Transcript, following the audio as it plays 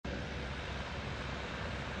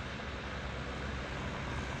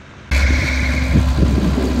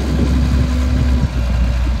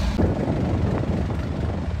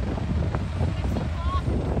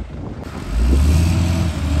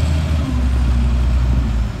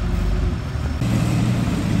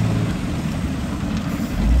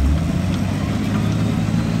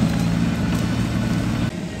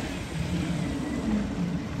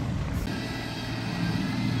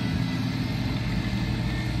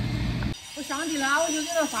上地了，我就给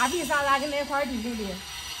它花皮啥跟那块地里的。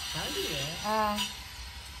上地。啊。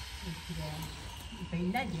北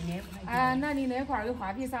南地那块。哎，南地那块给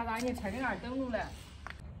花皮啥你车在那儿等着嘞。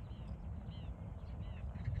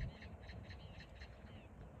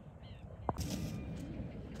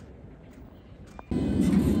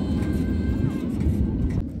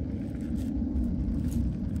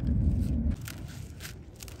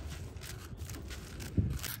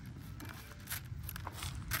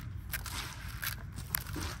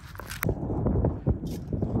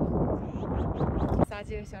撒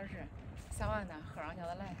几个小时，撒完呢，喝上叫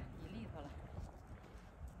他来1里头了。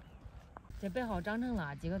这白蒿长成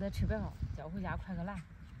了，今个再吃白蒿，叫回家快个篮。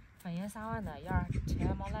饭也撒完了，燕儿车也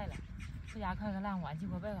没来了，回家快个篮，挖几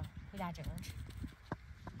颗白蒿，回家蒸着吃。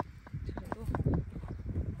吃的多好！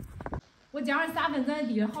我加上3分咱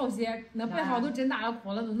地好些，那白蒿都真大了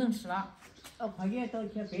棵了，都能吃了。块钱到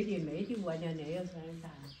钱背的没的，我家那也算啥？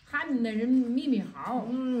他那是米蒿。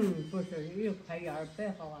不是有块叶儿白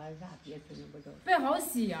蒿啊啥别吃的不都？白蒿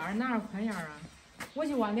细叶儿哪是宽叶儿啊？我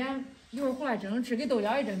去晚点一会儿回来蒸着吃，给豆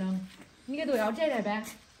角也蒸蒸。你给豆角摘摘呗，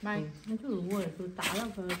妈。那就是我都大了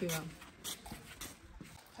个对吧？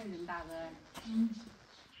还真大个。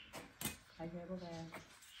开开不开？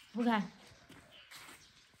不开。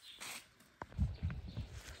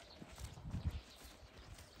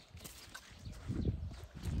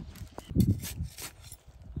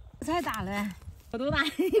才大嘞，有多大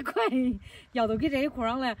一块？要都给这一块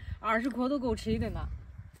上来，20颗都够吃一顿了。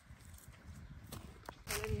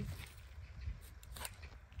这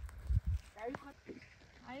一块，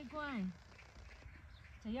哎管，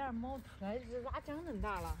这叶儿冒出来，这咋长那么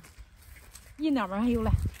大了？那边还有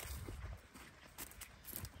嘞。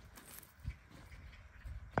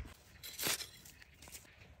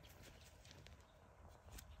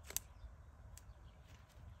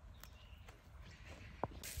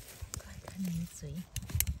看你嘴，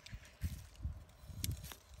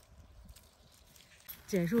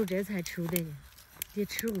这时候这菜吃不得劲，别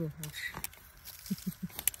吃过都好吃。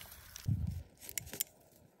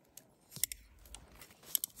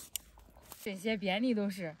这些便利都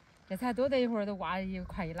是，这菜多得一会儿都挖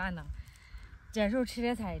快一篮呢。这时候吃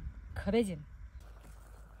这菜可得劲。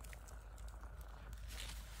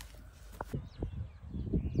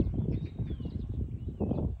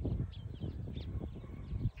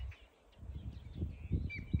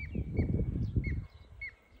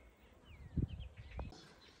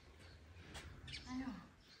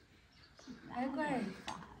哎乖，哎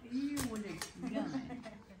呦我这去呀！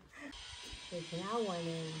这家伙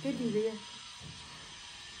呢？给地里。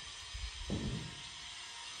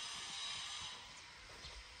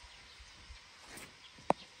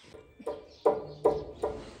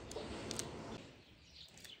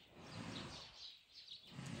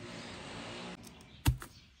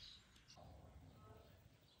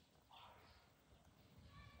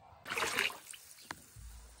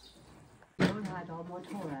有啥着没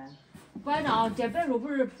头嘞？管着，这白肉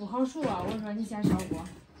不是铺好熟了，我说你先烧锅。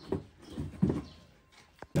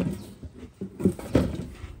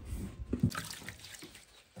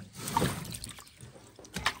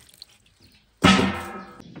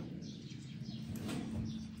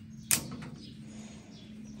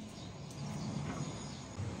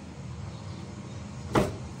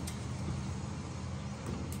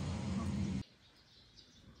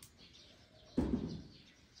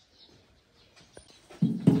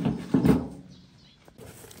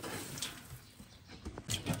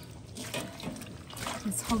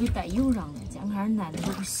草给带油上了，刚开始烂的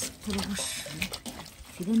都不湿，它都不湿，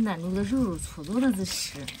非得烂住的肉肉粗粗的才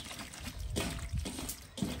湿，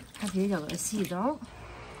还非得叫它洗澡。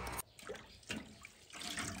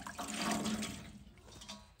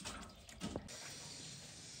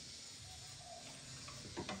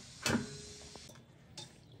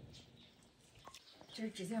这是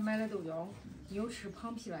之前买的豆角，又吃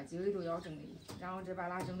胖皮了，今儿给豆角蒸的，然后这半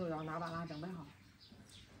拉蒸豆角，那半拉蒸白蒿。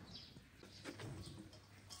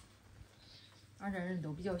俺这人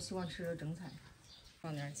都比较喜欢吃这蒸菜，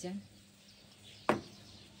放点碱，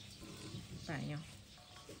拌样，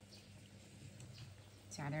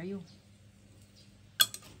加点油。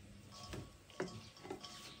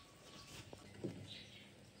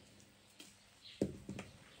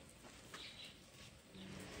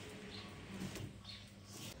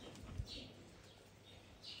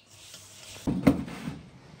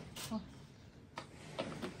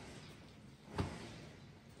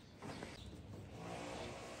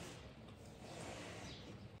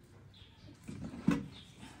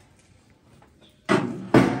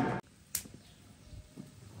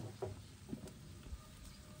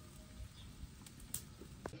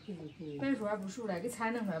白薯还不熟嘞，给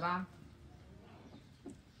菜弄出来吧。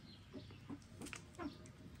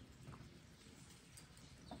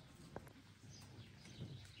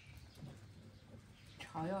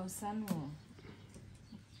炒药3路，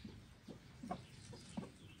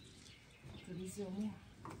这里是有馍。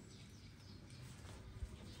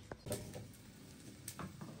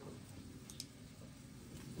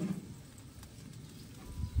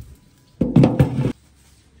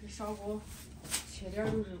这烧锅缺点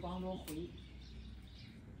就是光着灰。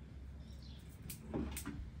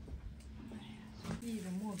一直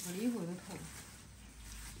磨出了一会儿都透了。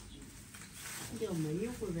要没一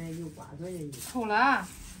会儿呗，就刮出来去。透了，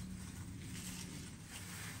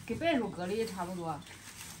跟白肉搁里也差不多。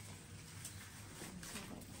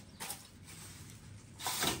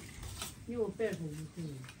有白肉不熟，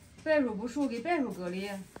白肉不熟，给白肉搁里。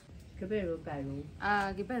给白肉盖肉。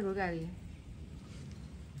啊，给白肉盖里。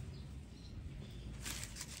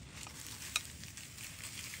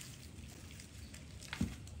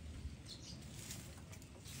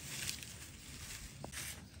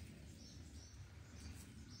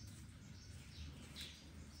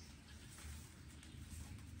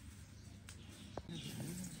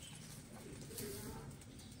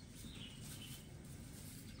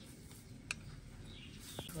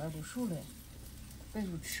这不熟嘞，白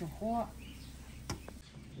肉吃火，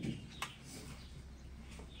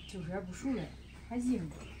就是不熟嘞，还硬。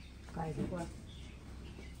盖一会儿。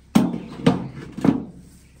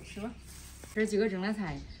吃吧。这几个蒸的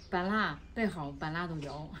菜，半拉、白蒿、半拉都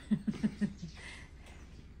要，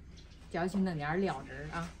就去弄点料汁儿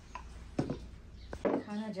啊。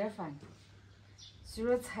看看这饭，虽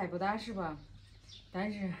说菜不大是吧？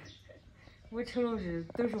但是我吃了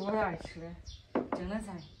都是我爱吃的。蒸的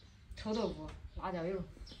菜，臭豆腐、辣椒油。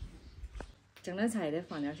蒸的菜得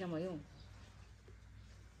放点什么油？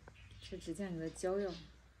这之前给它搅要。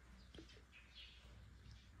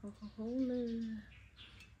好了。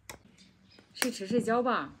谁吃谁搅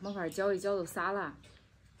吧，没法搅一搅都洒了。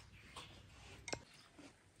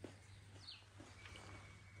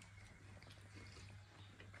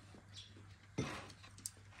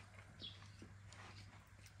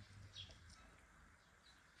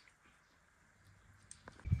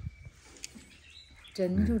这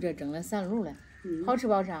你瞅这蒸了3炉了，好吃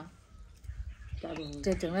不好吃啊？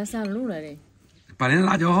这蒸了3炉了这。拌的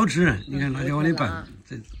辣椒好吃，你看辣椒我的拌，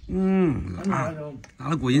这辣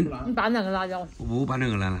的过瘾。你拌那个辣椒？我不拌这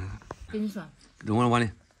个了，给你算。扔我碗里。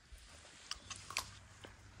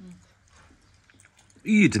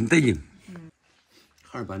咦，真带劲。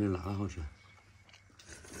还是拌的辣的好吃。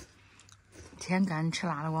天干吃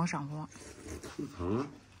辣的光上火。汤啊。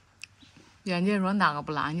袁姐说那个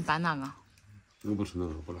不辣，你拌那个。我不吃那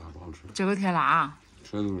个，不辣不好吃。这个太辣。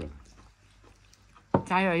吃的都是。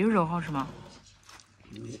家院有肉好吃吗？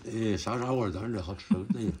沙味儿，咱这好吃。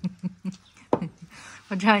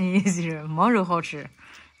我知道你意思是没肉好吃，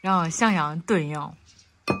然后想炖药。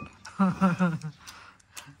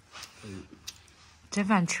这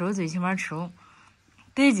饭吃了最起码吃了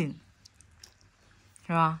得劲，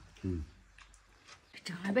是吧？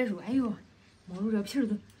蒸了白肉，哎呦，摸着这皮儿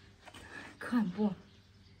都可按薄，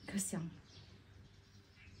可香。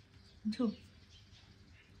你瞅，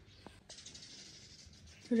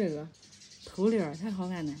就这个透粒儿才好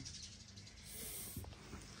看呢。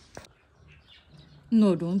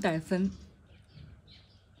糯中带粉。